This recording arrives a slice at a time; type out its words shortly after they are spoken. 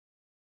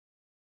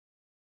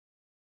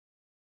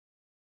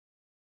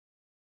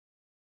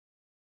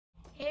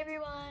Hey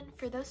everyone!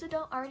 For those who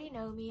don't already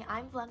know me,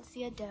 I'm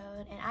Valencia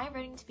Doan and I'm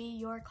running to be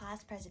your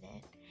class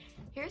president.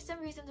 Here are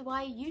some reasons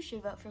why you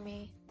should vote for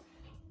me.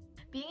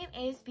 Being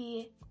an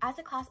ASB as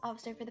a class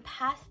officer for the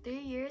past 3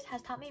 years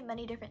has taught me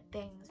many different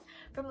things,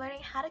 from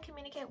learning how to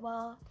communicate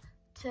well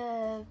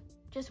to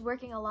just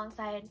working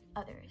alongside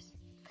others.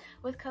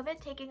 With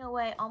COVID taking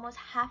away almost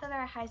half of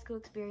our high school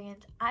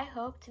experience, I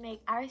hope to make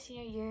our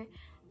senior year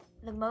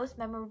the most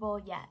memorable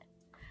yet.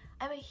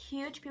 I'm a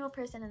huge people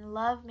person and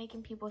love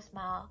making people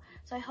smile,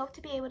 so I hope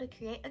to be able to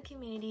create a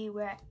community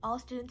where all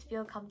students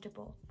feel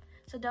comfortable.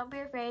 So don't be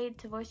afraid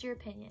to voice your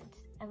opinions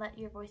and let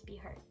your voice be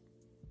heard.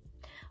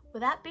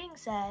 With that being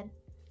said,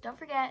 don't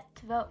forget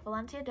to vote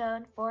Valencia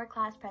Doan for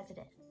class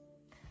president.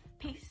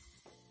 Peace!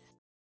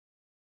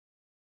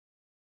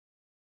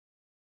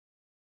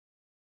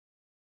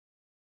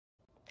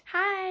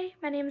 Hi,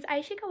 my name is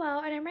Aisha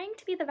Gawal and I'm running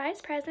to be the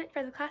Vice President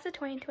for the class of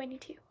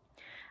 2022.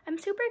 I'm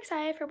super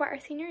excited for what our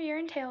senior year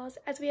entails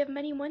as we have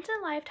many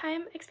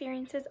once-in-a-lifetime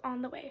experiences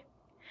on the way.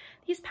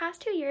 These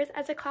past 2 years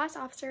as a class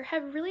officer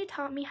have really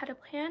taught me how to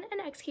plan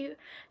and execute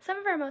some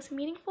of our most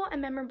meaningful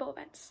and memorable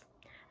events.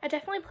 I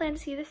definitely plan to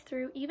see this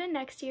through even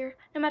next year,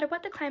 no matter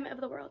what the climate of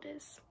the world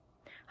is.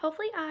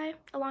 Hopefully I,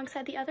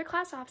 alongside the other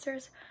class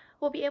officers,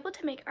 will be able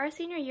to make our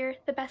senior year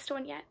the best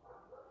one yet.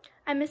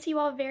 I miss you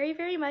all very,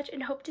 very much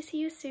and hope to see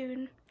you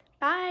soon.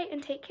 Bye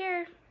and take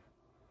care!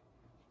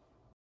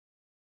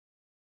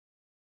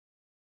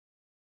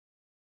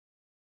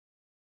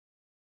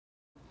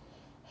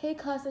 Hey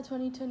class of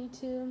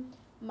 2022,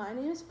 my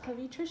name is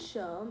Pavitra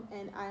Shom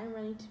and I am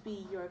running to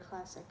be your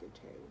class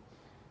secretary.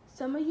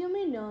 Some of you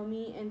may know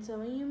me and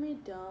some of you may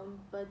don't,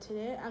 but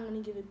today I'm going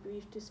to give a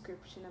brief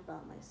description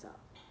about myself.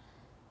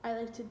 I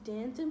like to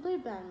dance and play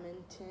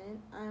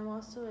badminton. I am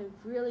also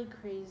a really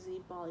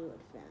crazy Bollywood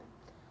fan.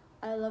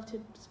 I love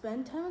to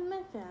spend time with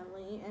my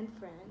family and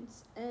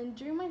friends, and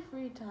during my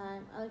free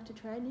time I like to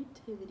try new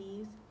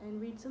activities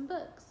and read some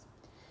books.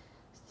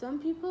 Some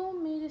people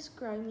may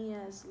describe me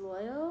as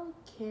loyal,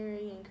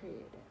 caring, and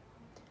creative.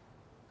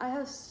 I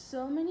have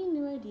so many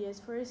new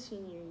ideas for a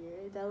senior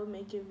year that will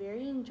make it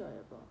very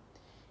enjoyable.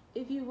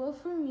 If you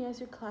vote for me as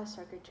your class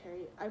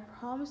secretary, I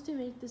promise to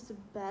make this the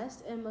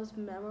best and most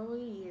memorable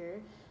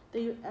year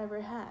that you've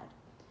ever had.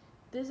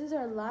 This is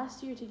our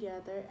last year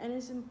together, and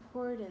it's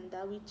important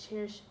that we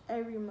cherish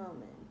every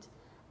moment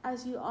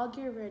as you all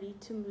get ready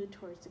to move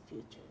towards the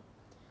future.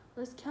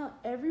 Let's count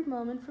every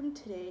moment from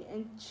today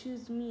and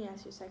choose me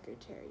as your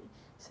secretary,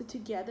 so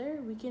together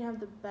we can have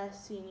the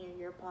best senior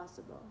year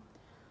possible.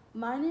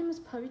 My name is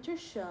Pavitra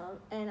Shom,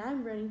 and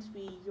I'm ready to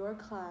be your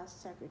class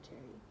secretary.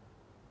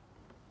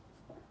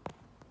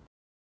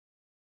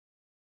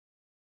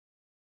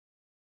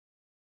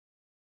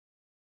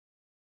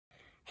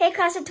 Hey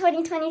class of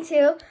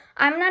 2022,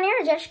 I'm Nani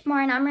Rajesh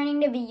Kumar and I'm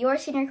running to be your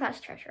senior class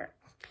treasurer.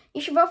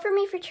 You should vote for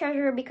me for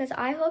treasurer because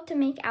I hope to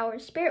make our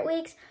spirit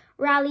weeks,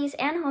 rallies,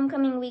 and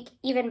homecoming week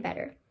even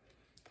better.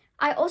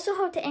 I also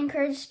hope to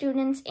encourage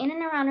students in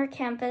and around our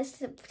campus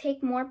to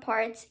take more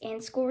parts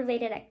in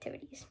school-related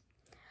activities.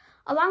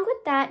 Along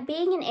with that,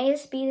 being an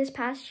ASB this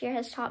past year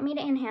has taught me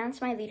to enhance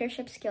my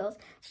leadership skills,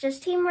 such as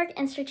teamwork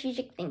and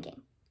strategic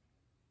thinking.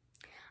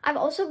 I've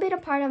also been a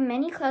part of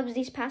many clubs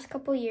these past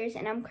couple years,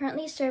 and I'm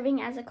currently serving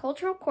as a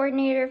cultural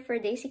coordinator for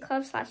Desi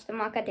Club / the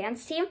Maka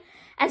dance team,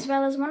 as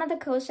well as one of the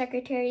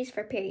co-secretaries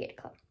for Period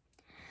Club.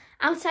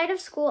 Outside of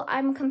school,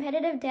 I'm a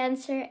competitive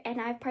dancer and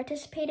I've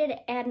participated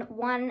and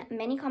won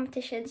many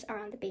competitions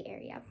around the Bay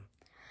Area.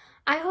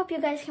 I hope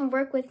you guys can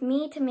work with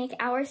me to make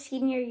our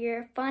senior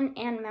year fun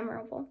and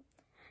memorable.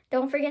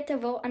 Don't forget to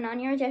vote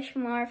Ananya Rajesh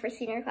Kumar for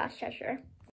senior class treasurer.